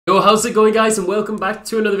Yo, how's it going, guys, and welcome back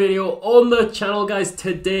to another video on the channel, guys.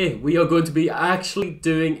 Today we are going to be actually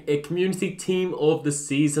doing a community team of the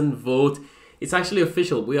season vote. It's actually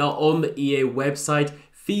official. We are on the EA website.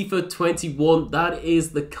 FIFA 21, that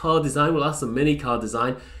is the card design. Well, that's the mini card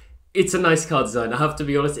design. It's a nice card design, I have to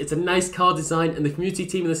be honest. It's a nice card design, and the community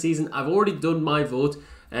team of the season, I've already done my vote.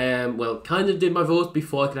 Well, kind of did my vote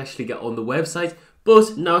before I could actually get on the website.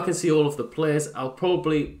 But now I can see all of the players. I'll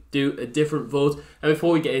probably do a different vote. And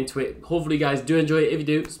before we get into it, hopefully you guys do enjoy it. If you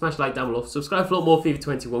do, smash like down below. Subscribe for a lot more FIFA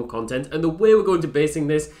 21 content. And the way we're going to basing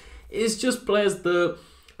this is just players that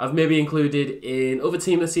I've maybe included in other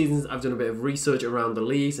team of the seasons. I've done a bit of research around the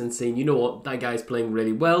leagues and seen, you know what, that guy's playing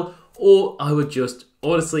really well. Or I would just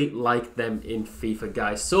honestly like them in FIFA,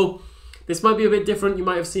 guys. So this might be a bit different. You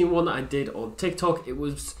might have seen one that I did on TikTok.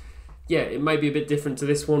 Yeah, it might be a bit different to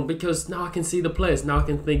this one because now I can see the players. Now I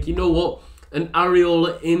can think, you know what, an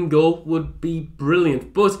Areola in goal would be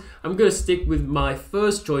brilliant. But I'm going to stick with my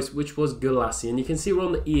first choice, which was Galassi. And you can see we're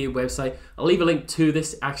on the EA website. I'll leave a link to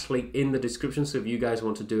this actually in the description, so if you guys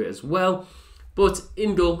want to do it as well. But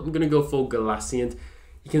in goal, I'm going to go for Galassi. And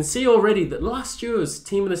you can see already that last year's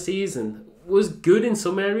team of the season was good in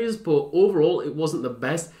some areas, but overall it wasn't the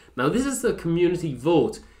best. Now this is the community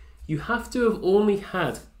vote. You have to have only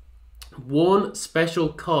had one special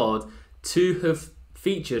card to have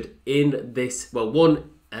featured in this, well, one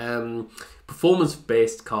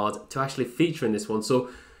performance-based card to actually feature in this one. So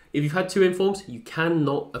if you've had two informs, you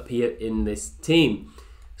cannot appear in this team.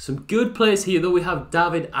 Some good players here though. We have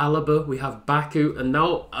David Alaba, we have Baku, and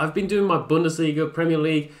now I've been doing my Bundesliga, Premier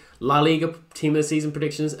League, La Liga team of the season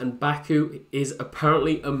predictions, and Baku is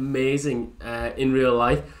apparently amazing in real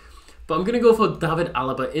life. But I'm going to go for David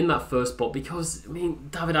Alaba in that first spot because, I mean,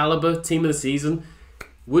 David Alaba, team of the season,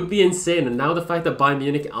 would be insane. And now the fact that Bayern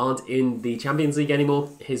Munich aren't in the Champions League anymore,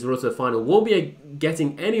 his road to the final won't be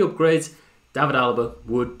getting any upgrades. David Alaba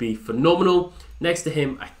would be phenomenal. Next to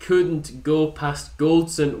him, I couldn't go past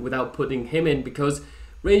Goldson without putting him in because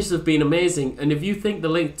Rangers have been amazing. And if you think the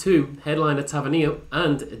link to headliner Tavernier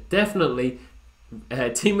and definitely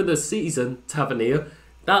team of the season Tavernier,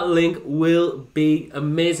 that link will be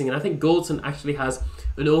amazing. And I think Goldson actually has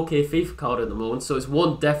an okay FIFA card at the moment. So it's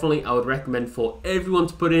one definitely I would recommend for everyone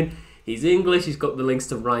to put in. He's English. He's got the links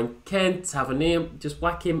to Ryan Kent, Tavernier. Just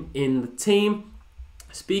whack him in the team.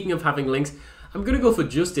 Speaking of having links, I'm going to go for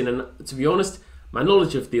Justin. And to be honest, my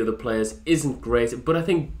knowledge of the other players isn't great. But I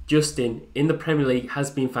think Justin in the Premier League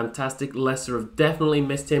has been fantastic. Leicester have definitely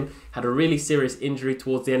missed him. Had a really serious injury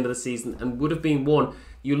towards the end of the season and would have been one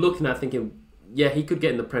you're looking at thinking, yeah, he could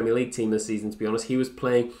get in the Premier League team this season, to be honest. He was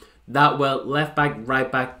playing that well. Left back, right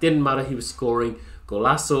back, didn't matter. He was scoring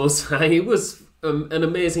golazos. He was an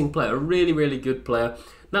amazing player, a really, really good player.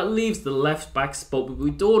 That leaves the left back spot, but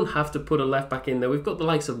we don't have to put a left back in there. We've got the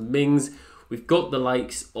likes of Mings. We've got the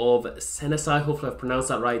likes of Senesai. Hopefully I've pronounced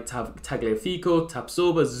that right. Tagliafico,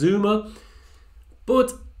 Tapsoba, Zuma.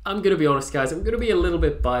 But I'm going to be honest, guys. I'm going to be a little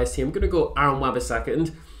bit biased here. I'm going to go Aaron Wan-Bissaka.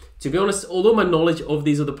 And to be honest, although my knowledge of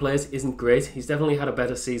these other players isn't great, he's definitely had a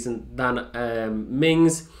better season than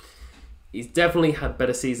Mings. He's definitely had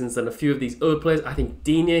better seasons than a few of these other players. I think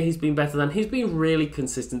Digne he's been better than. He's been really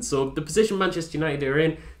consistent. So the position Manchester United are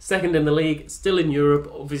in, second in the league, still in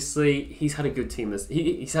Europe. Obviously, he's had a good team.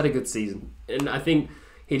 He's had a good season. And I think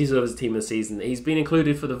he deserves a team of the season. He's been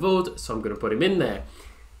included for the vote, so I'm going to put him in there.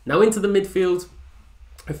 Now into the midfield.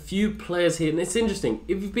 A few players here. And it's interesting.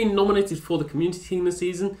 If you've been nominated for the community team of the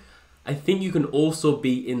season, I think you can also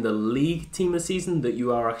be in the league team of the season that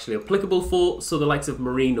you are actually applicable for. So the likes of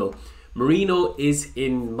Marino. Marino is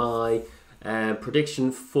in my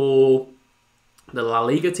prediction for the La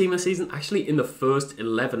Liga team of the season. Actually in the first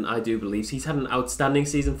 11, I do believe. He's had an outstanding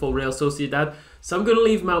season for Real Sociedad. So I'm going to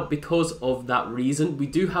leave him out because of that reason. We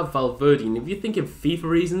do have Valverde. And if you think of FIFA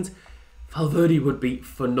reasons, Valverde would be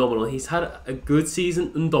phenomenal. He's had a good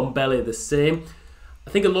season. Ndombele the same. I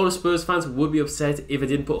think a lot of Spurs fans would be upset if I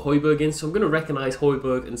didn't put Højbjerg in, so I'm going to recognise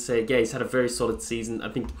Højbjerg and say, yeah, he's had a very solid season. I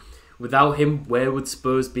think without him, where would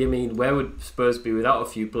Spurs be? I mean, where would Spurs be without a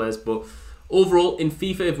few players? But overall, in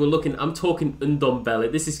FIFA, if we're looking, I'm talking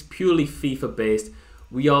Ndombele. This is purely FIFA based.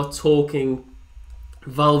 We are talking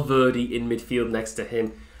Valverde in midfield next to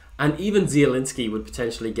him. And even Zielinski would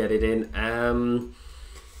potentially get it in.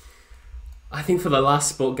 I think for the last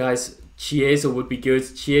spot, guys, Chiesa would be good.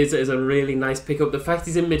 Chiesa is a really nice pickup. The fact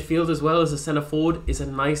he's in midfield as well as a centre forward is a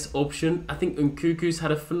nice option. I think Nkuku's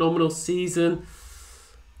had a phenomenal season.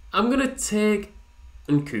 I'm going to take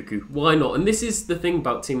Nkuku. Why not? And this is the thing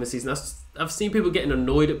about team of the season. I've seen people getting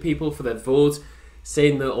annoyed at people for their votes,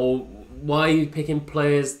 saying that, oh, why are you picking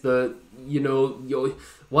players that, you know,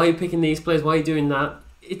 why are you picking these players? Why are you doing that?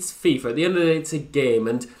 it's FIFA. At the end of the day, it's a game,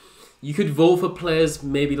 and you could vote for players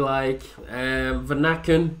maybe like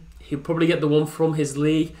Van. He'll probably get the one from his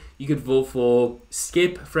league. You could vote for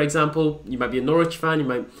Skip, for example. You might be a Norwich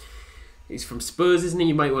fan. He's from Spurs, isn't he?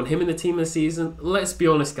 You might want him in the team of the season. Let's be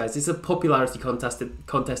honest, guys. It's a popularity contest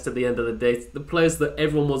at the end of the day. It's the players that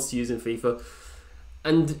everyone wants to use in FIFA.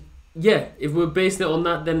 And yeah, if we're basing it on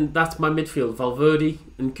that, then that's my midfield. Valverde,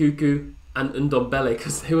 Nkunku, and Ndombele,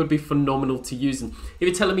 because they would be phenomenal to use. And if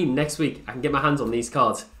you're telling me next week I can get my hands on these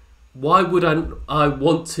cards, why would I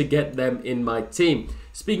want to get them in my team?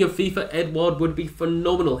 Speaking of FIFA, Edouard would be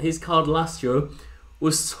phenomenal. His card last year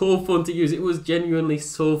was so fun to use. It was genuinely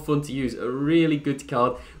so fun to use. A really good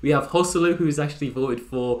card. We have Hosselu, who's actually voted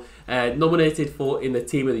for, nominated for in the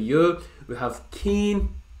Team of the Year. We have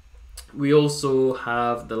Keane. We also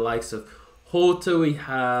have the likes of Horta. We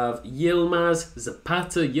have Yilmaz,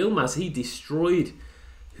 Zapata. Yilmaz, he destroyed.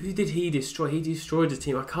 Who did he destroy? He destroyed a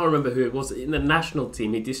team. I can't remember who it was. In the national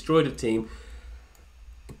team, he destroyed a team.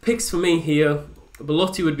 Picks for me here.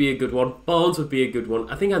 Belotti would be a good one. Barnes would be a good one.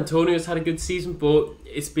 I think Antonio's had a good season, but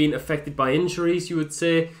it's been affected by injuries, you would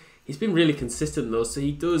say. He's been really consistent, though, so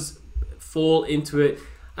he does fall into it.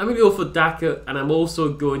 I'm going to go for Daka, and I'm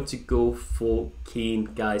also going to go for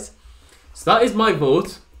Keane, guys. So that is my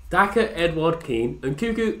vote. Daka, Edouard, Keane,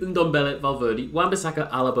 Nkunku, Ndombele, Valverde,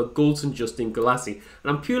 Wan-Bissaka, Alaba, Goldson, Justin, Galassi.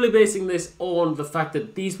 And I'm purely basing this on the fact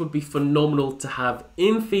that these would be phenomenal to have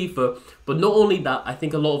in FIFA. But not only that, I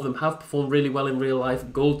think a lot of them have performed really well in real life.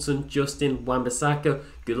 Goldson, Justin, Wan-Bissaka,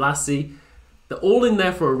 Galassi. They're all in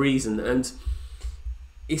there for a reason. And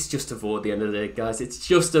it's just a vote at the end of the day, guys. It's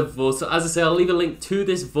just a vote. So as I say, I'll leave a link to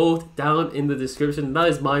this vote down in the description. That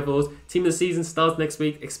is my vote. Team of the Season starts next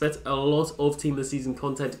week. Expect a lot of Team of the Season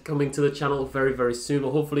content coming to the channel very, very soon.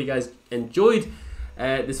 Well, hopefully you guys enjoyed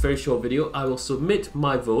this very short video. I will submit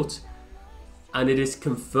my vote, and it is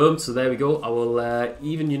confirmed. So there we go. I will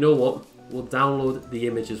even, you know what, we'll download the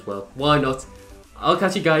image as well. Why not? I'll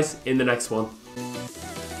catch you guys in the next one.